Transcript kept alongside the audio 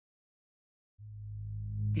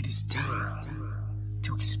It is time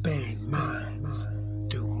to expand minds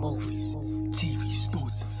through movies, TV,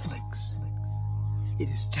 sports, and flicks. It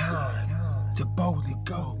is time to boldly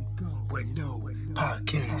go where no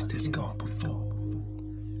podcast has gone before.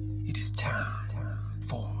 It is time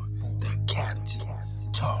for the Captain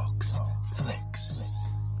Talks Flicks.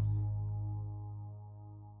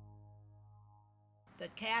 The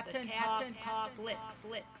Captain Talk Flicks.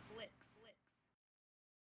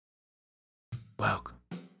 Welcome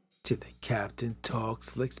to the Captain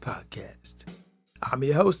Talks Flicks podcast. I'm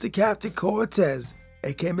your host, the Captain Cortez,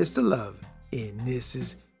 aka Mr. Love, and this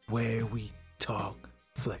is where we talk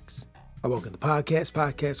flicks. I welcome the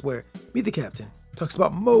podcast where me, the Captain, talks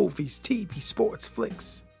about movies, TV, sports,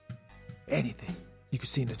 flicks, anything you can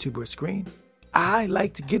see on the tuber screen. I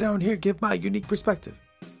like to get on here and give my unique perspective,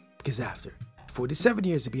 because after 47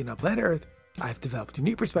 years of being on planet Earth, I've developed a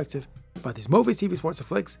unique perspective about these movies, TV, sports, and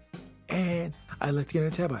flicks, and I like to get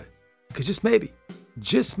into about it. Because just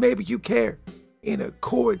maybe you care. In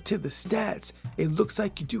accord to the stats, it looks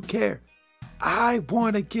like you do care. I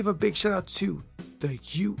want to give a big shout out to the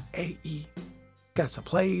UAE. Got some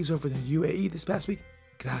plays over in the UAE this past week.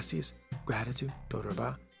 Gracias, gratitude,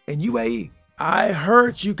 Dodorba. And UAE, I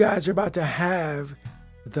heard you guys are about to have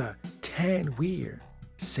the Tanweer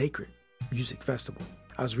Sacred Music Festival.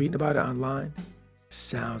 I was reading about it online.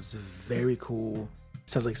 Sounds very cool.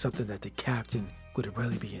 Sounds like something that the Captain would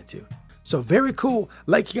really be into. So very cool.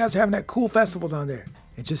 Like you guys having that cool festival down there.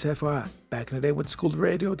 And just FYI, back in the day, went to school to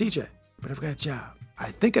radio DJ. But I never got a job.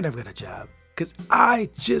 I think I never got a job because I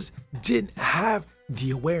just didn't have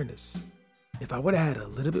the awareness. If I would have had a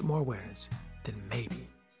little bit more awareness, then maybe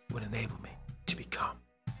it would enable me to become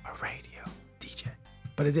a radio DJ.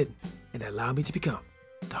 But it didn't. And it allowed me to become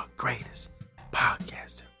the greatest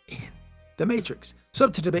podcaster in the Matrix. So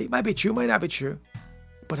up to debate, might be true, might not be true.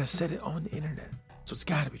 But I said it on the internet. So it's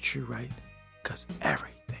gotta be true, right? Because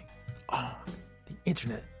everything on the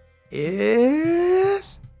internet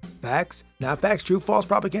is facts. Not facts, true, false,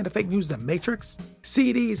 propaganda, fake news, the Matrix,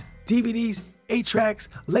 CDs, DVDs, 8-tracks,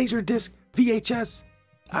 Laserdisc, VHS.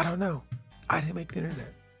 I don't know. I didn't make the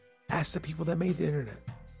internet. Ask the people that made the internet.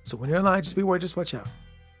 So when you're online, just be aware, just watch out.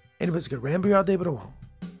 Anyways, gonna ramble you all day, but it won't.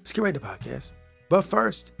 Let's get right to the podcast. But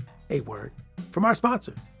first, a word from our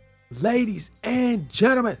sponsor. Ladies and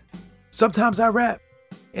gentlemen, sometimes I rap.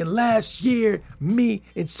 And last year, me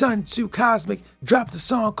and Sun Tzu Cosmic dropped a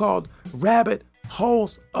song called Rabbit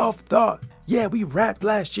Holes of Thought. Yeah, we rapped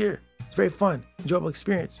last year. It's very fun, enjoyable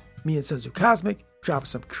experience. Me and Sun Tzu Cosmic dropping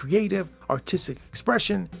some creative, artistic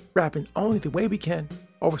expression, rapping only the way we can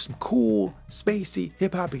over some cool, spacey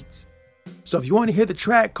hip-hop beats. So if you want to hear the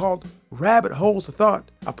track called Rabbit Holes of Thought,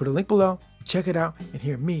 I'll put a link below. Check it out and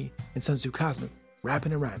hear me and Sun Tzu Cosmic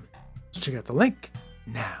rapping and rhyming. So check out the link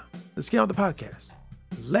now. Let's get on the podcast.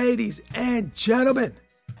 Ladies and gentlemen,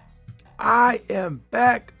 I am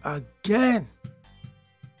back again.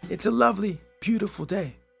 It's a lovely, beautiful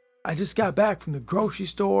day. I just got back from the grocery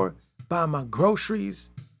store, buying my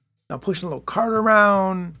groceries. I'm pushing a little cart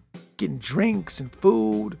around, getting drinks and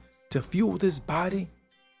food to fuel this body.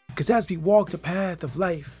 Because as we walk the path of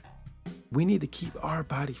life, we need to keep our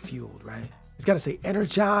body fueled, right? It's got to stay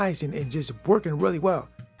energized and just working really well.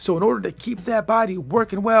 So in order to keep that body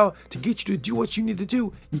working well, to get you to do what you need to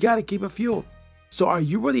do, you got to keep it fueled. So are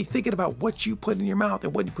you really thinking about what you put in your mouth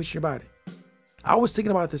and what you push in your body? I was thinking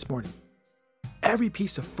about it this morning. Every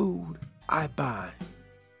piece of food I buy,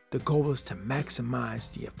 the goal is to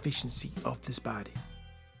maximize the efficiency of this body.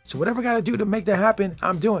 So whatever I got to do to make that happen,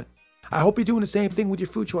 I'm doing. I hope you're doing the same thing with your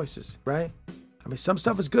food choices, right? I mean, some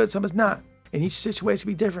stuff is good, some is not. And each situation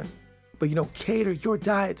will be different. But, cater your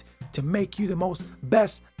diet to make you the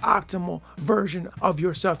best optimal version of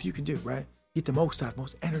yourself you can do, right? Get the most out,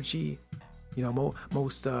 most energy,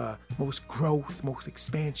 most growth, most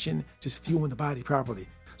expansion, just fueling the body properly.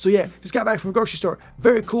 So yeah, just got back from the grocery store.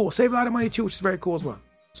 Very cool. Save a lot of money too, which is very cool as well.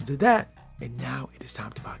 So did that, and now it is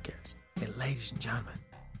time to podcast. And ladies and gentlemen,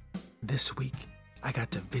 this week I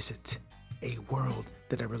got to visit a world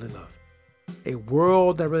that I really love. A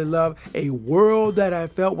world that I really love, a world that I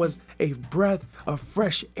felt was a breath of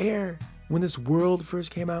fresh air when this world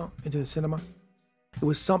first came out into the cinema. It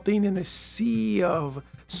was something in the sea of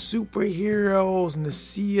superheroes and the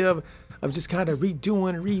sea of just kind of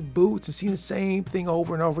redoing reboots and seeing the same thing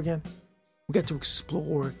over and over again. We got to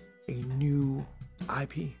explore a new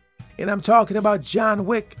IP. And I'm talking about John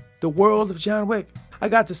Wick, the world of John Wick. I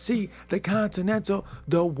got to see the Continental,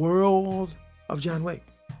 the world of John Wick.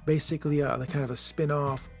 Basically, kind of a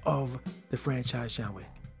spin-off of the franchise John Wick.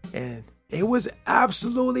 And it was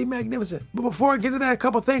absolutely magnificent. But before I get to that, a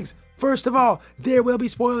couple things. First of all, there will be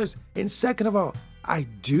spoilers. And second of all, I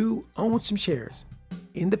do own some shares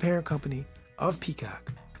in the parent company of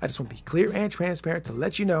Peacock. I just want to be clear and transparent to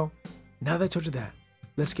let you know. Now that I told you that,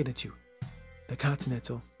 let's get into the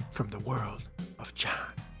Continental from the world of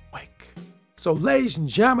John Wick. So ladies and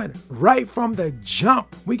gentlemen, right from the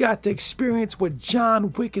jump, we got to experience what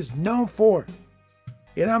John Wick is known for.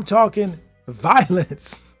 And I'm talking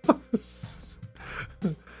violence.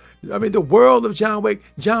 I mean, the world of John Wick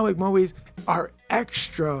movies are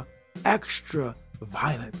extra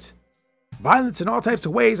violent. Violence in all types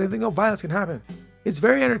of ways. I think no violence can happen. It's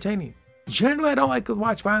very entertaining. Generally, I don't like to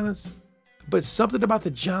watch violence, but something about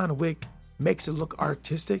the John Wick makes it look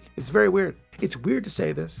artistic. It's very weird. It's weird to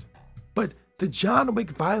say this, but the John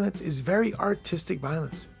Wick violence is very artistic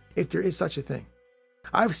violence, if there is such a thing.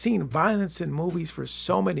 I've seen violence in movies for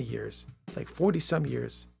so many years, like 40 some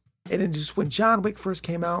years. And then just when John Wick first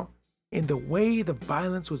came out, and the way the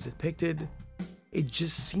violence was depicted, it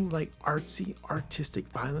just seemed like artsy, artistic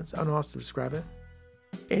violence. I don't know how else to describe it.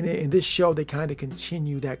 And in this show, they kind of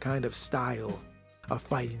continue that kind of style of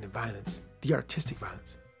fighting and violence, the artistic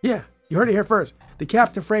violence. Yeah, you heard it here first. The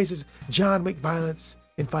captain phrases John Wick violence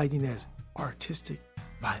and fighting as artistic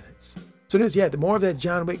violence. So there's, the more of that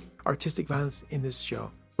John Wick artistic violence in this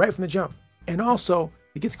show, right from the jump. And also,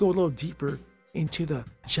 you get to go a little deeper into the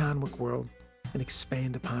John Wick world and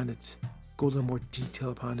expand upon it, go a little more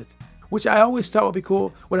detail upon it, which I always thought would be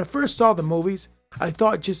cool. When I first saw the movies, I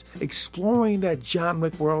thought just exploring that John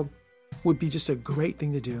Wick world would be just a great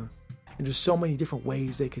thing to do. And there's so many different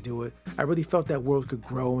ways they could do it. I really felt that world could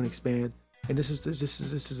grow and expand. And this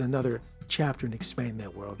is another chapter in expanding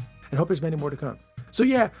that world. And I hope there's many more to come. So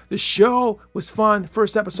the show was fun.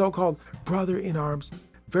 First episode called Brother in Arms.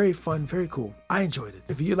 Very fun, very cool. I enjoyed it.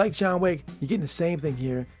 If you like John Wick, you're getting the same thing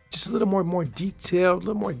here. Just a little more detailed, a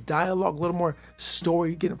little more dialogue, a little more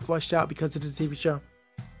story getting flushed out because it is a TV show.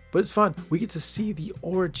 But it's fun. We get to see the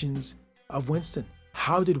origins of Winston.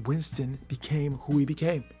 How did Winston become who he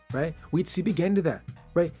became, right? We get to see the beginning of that,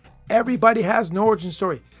 right? Everybody has an origin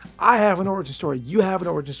story. I have an origin story. You have an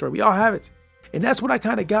origin story. We all have it. And that's what I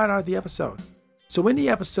kind of got out of the episode. So in the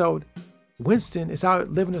episode, Winston is out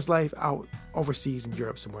living his life out overseas in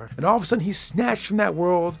Europe somewhere. And all of a sudden he's snatched from that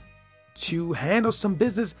world to handle some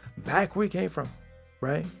business back where he came from,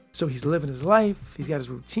 right? So he's living his life. He's got his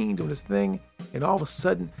routine, doing his thing. And all of a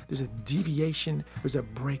sudden there's a deviation. There's a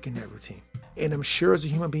break in that routine. And I'm sure as a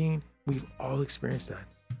human being, we've all experienced that.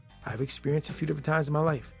 I've experienced a few different times in my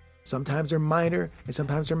life. Sometimes they're minor and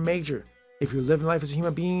sometimes they're major. If you're living life as a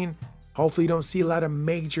human being, hopefully you don't see a lot of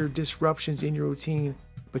major disruptions in your routine.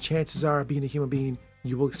 But chances are, being a human being,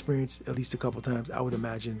 you will experience at least a couple times, I would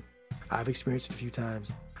imagine. I've experienced it a few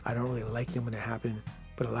times. I don't really like them when it happens,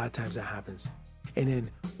 but a lot of times that happens. And then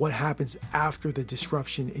what happens after the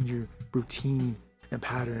disruption in your routine and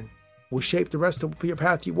pattern will shape the rest of your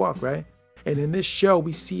path you walk, right? And in this show,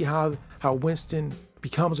 we see how Winston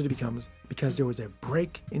becomes what he becomes because there was a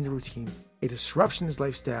break in the routine, a disruption in his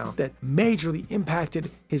lifestyle that majorly impacted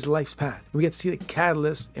his life's path. We get to see the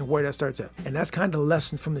catalyst and where that starts at. And that's kind of the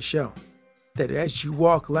lesson from the show, that as you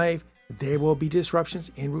walk life, there will be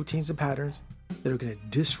disruptions in routines and patterns that are going to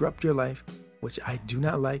disrupt your life, which I do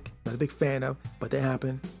not like, not a big fan of, but they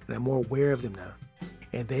happen, and I'm more aware of them now.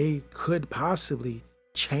 And they could possibly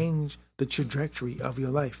change the trajectory of your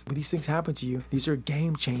life. When these things happen to you, these are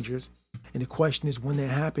game changers. And the question is, when they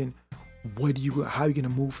happen, how are you going to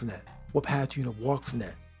move from that? What path are you going to walk from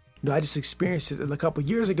that? I just experienced it a couple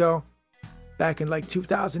years ago, back in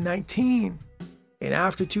 2019. And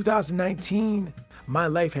after 2019, my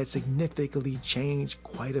life had significantly changed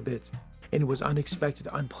quite a bit. And it was unexpected,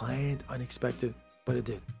 unplanned, unexpected, but it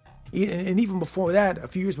did. And even before that, a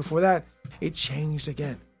few years before that, it changed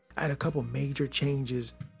again. I had a couple major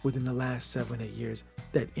changes within the last 7-8 years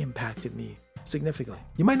that impacted me significantly.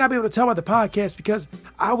 You might not be able to tell by the podcast because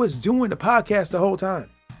I was doing the podcast the whole time.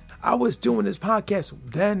 I was doing this podcast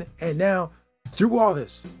then and now through all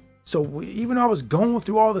this. So even though I was going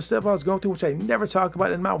through all the stuff I was going through, which I never talk about,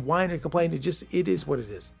 and I'm not whining or complaining, it is what it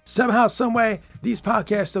is. Somehow, some way, these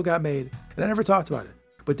podcasts still got made, and I never talked about it.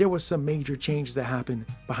 But there were some major changes that happened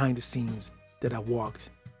behind the scenes that I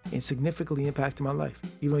walked and significantly impacted my life,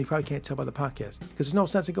 even though you probably can't tell by the podcast because there's no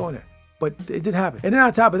sense in going there. But it did happen. And then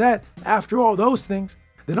on top of that, after all those things,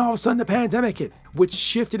 then all of a sudden the pandemic hit, which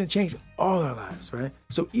shifted and changed all our lives, right?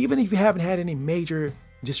 So even if you haven't had any major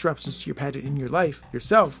disruptions to your pattern in your life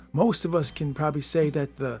yourself, most of us can probably say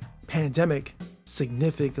that the pandemic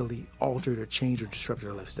significantly altered or changed or disrupted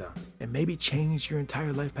our lifestyle and maybe changed your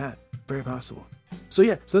entire life path. Very possible. So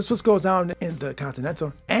that's what goes on in the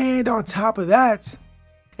Continental. And on top of that,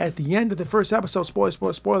 at the end of the first episode,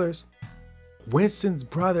 spoilers, Winston's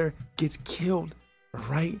brother gets killed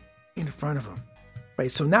right in front of him.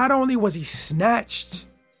 Right? So not only was he snatched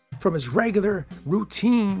from his regular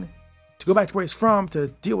routine to go back to where he's from to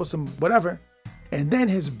deal with some whatever, and then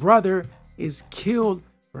his brother is killed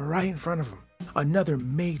right in front of him. Another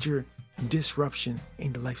major disruption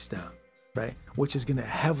in the lifestyle, right? Which is going to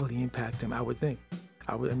heavily impact him, I would think.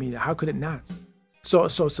 I mean, how could it not? So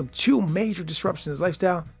some two major disruptions in his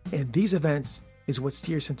lifestyle, and these events is what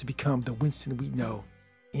steers him to become the Winston we know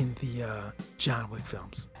in the John Wick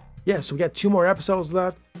films. Yeah, so we got 2 more episodes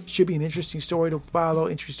left. Should be an interesting story to follow,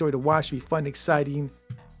 interesting story to watch. Should be fun, exciting.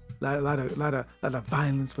 A lot of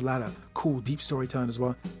violence, but a lot of cool, deep storytelling as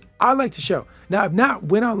well. I like the show. Now, I've not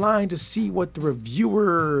went online to see what the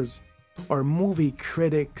reviewers or movie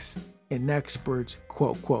critics and experts,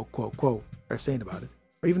 quote, are saying about it.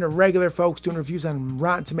 Or even the regular folks doing reviews on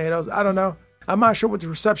Rotten Tomatoes. I don't know. I'm not sure what the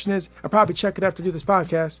reception is. I'll probably check it after I do this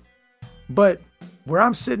podcast. But where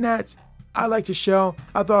I'm sitting at, I like the show.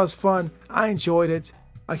 I thought it was fun. I enjoyed it.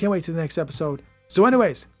 I can't wait to the next episode. So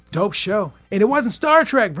anyways, dope show. And it wasn't Star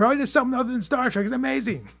Trek, bro. It is something other than Star Trek. It's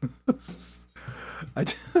amazing.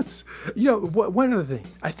 One other thing.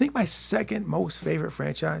 I think my second most favorite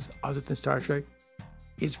franchise, other than Star Trek,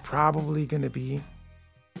 is probably going to be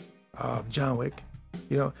John Wick.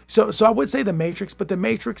 So I would say The Matrix, but The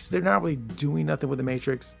Matrix, they're not really doing nothing with The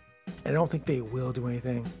Matrix. And I don't think they will do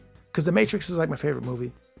anything. Because The Matrix is like my favorite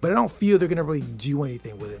movie. But I don't feel they're going to really do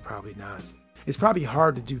anything with it. Probably not. It's probably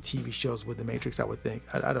hard to do TV shows with The Matrix, I would think.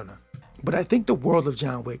 I don't know. But I think the world of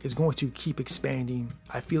John Wick is going to keep expanding.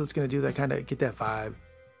 I feel it's going to do that, kind of get that vibe.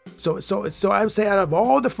 So I would say out of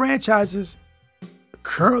all the franchises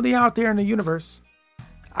currently out there in the universe,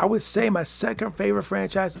 I would say my second favorite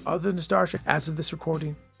franchise other than Star Trek as of this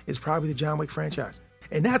recording is probably the John Wick franchise.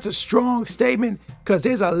 And that's a strong statement because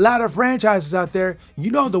there's a lot of franchises out there.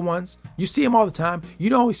 You know the ones. You see them all the time.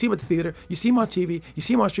 You see them at the theater. You see them on TV. You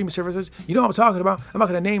see them on streaming services. You know what I'm talking about. I'm not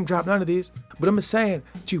going to name drop none of these. But I'm just saying,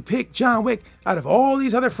 to pick John Wick out of all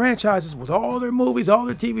these other franchises with all their movies, all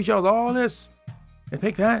their TV shows, all this, and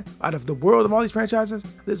pick that out of the world of all these franchises,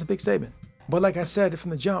 this is a big statement. But like I said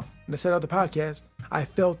from the jump, and I said on the podcast, I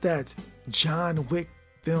felt that John Wick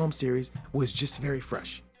film series was just very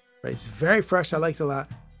fresh. Right? It's very fresh. I liked it a lot.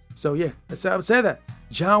 So yeah, I would say that.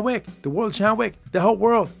 John Wick, the world of John Wick, the whole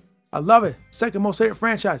world. I love it. Second most favorite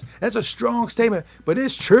franchise. That's a strong statement, but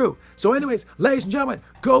it's true. So anyways, ladies and gentlemen,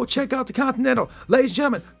 go check out the Continental. Ladies and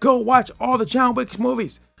gentlemen, go watch all the John Wick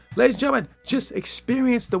movies. Ladies and gentlemen, just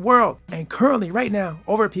experience the world. And currently, right now,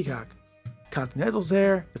 over at Peacock, Continental's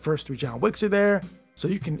there. The first 3 John Wicks are there. So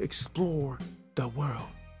you can explore the world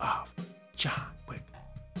of John Wick.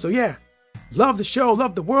 So yeah, love the show,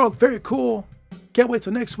 love the world, very cool. Can't wait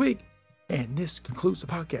till next week. And this concludes the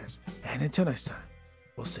podcast. And until next time,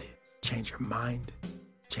 we'll see you. Change your mind,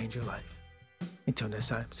 change your life. Until next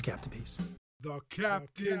time, it's Captain Peace. The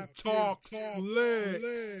Captain Talks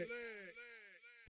Flicks.